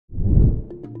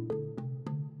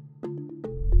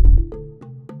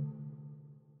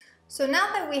So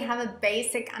now that we have a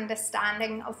basic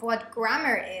understanding of what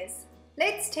grammar is,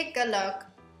 let's take a look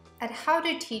at how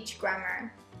to teach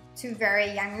grammar to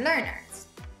very young learners.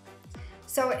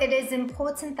 So it is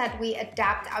important that we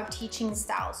adapt our teaching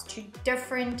styles to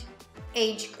different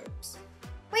age groups.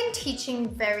 When teaching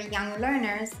very young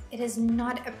learners, it is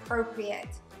not appropriate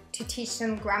to teach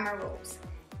them grammar rules.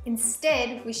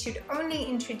 Instead, we should only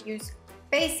introduce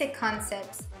basic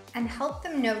concepts and help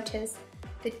them notice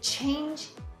the change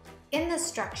in the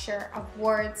structure of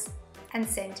words and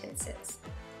sentences.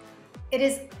 It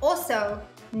is also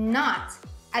not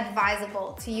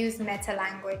advisable to use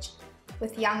meta-language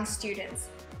with young students,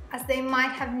 as they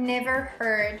might have never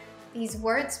heard these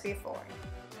words before.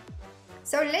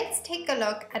 So let's take a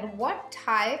look at what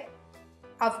type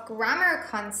of grammar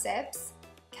concepts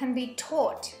can be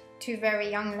taught to very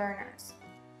young learners.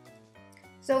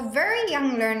 So very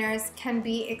young learners can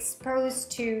be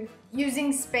exposed to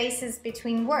using spaces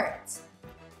between words,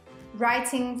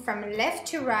 writing from left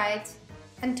to right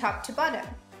and top to bottom,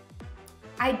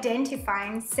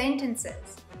 identifying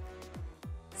sentences,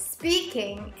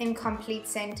 speaking incomplete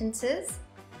sentences,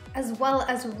 as well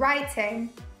as writing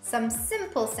some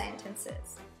simple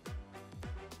sentences.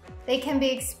 They can be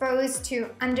exposed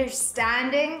to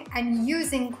understanding and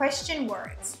using question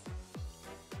words.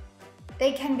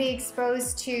 They can be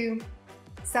exposed to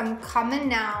some common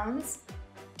nouns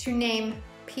to name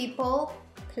people,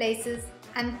 places,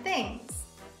 and things.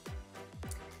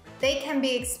 They can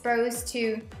be exposed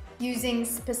to using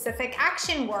specific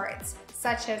action words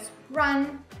such as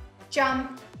run,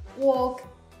 jump, walk,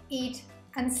 eat,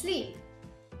 and sleep.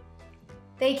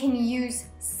 They can use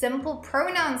simple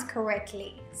pronouns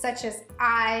correctly, such as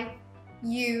I,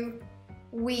 you,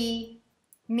 we,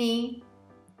 me,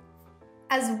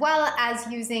 as well as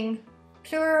using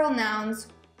plural nouns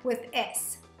with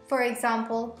S. For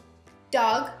example,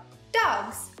 dog,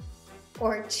 dogs,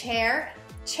 or chair,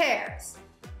 chairs.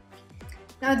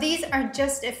 Now these are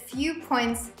just a few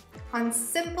points on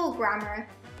simple grammar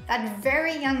that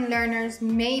very young learners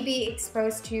may be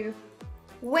exposed to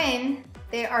when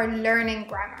they are learning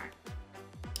grammar.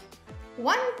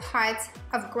 One part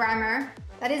of grammar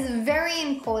that is very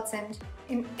important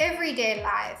in everyday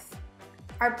life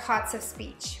are parts of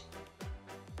speech.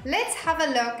 Let's have a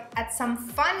look at some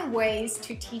fun ways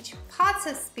to teach parts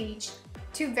of speech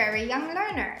to very young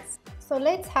learners. So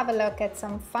let's have a look at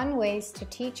some fun ways to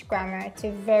teach grammar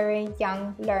to very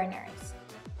young learners.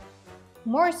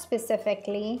 More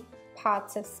specifically,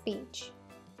 parts of speech.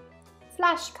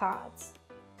 Flashcards.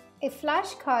 A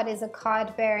flashcard is a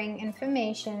card bearing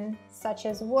information such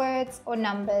as words or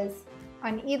numbers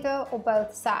on either or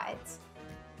both sides.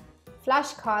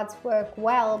 Flashcards work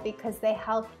well because they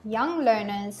help young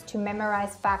learners to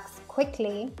memorize facts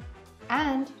quickly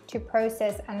and to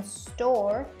process and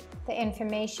store the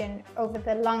information over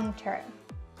the long term.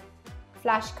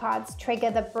 Flashcards trigger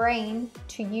the brain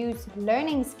to use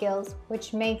learning skills,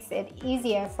 which makes it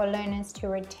easier for learners to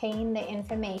retain the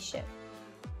information.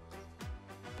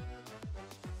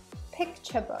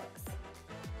 Picture books.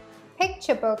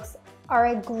 Picture books are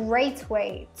a great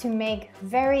way to make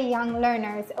very young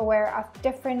learners aware of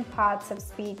different parts of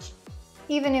speech,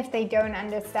 even if they don't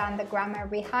understand the grammar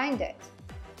behind it.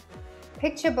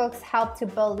 Picture books help to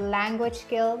build language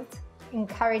skills,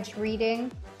 encourage reading,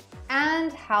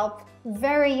 and help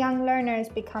very young learners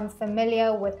become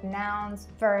familiar with nouns,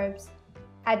 verbs,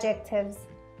 adjectives,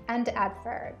 and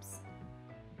adverbs.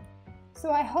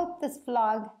 So I hope this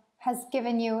vlog has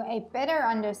given you a better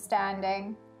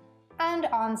understanding and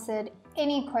answered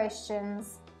any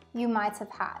questions you might have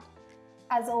had.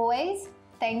 As always,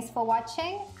 thanks for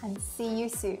watching and see you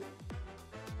soon.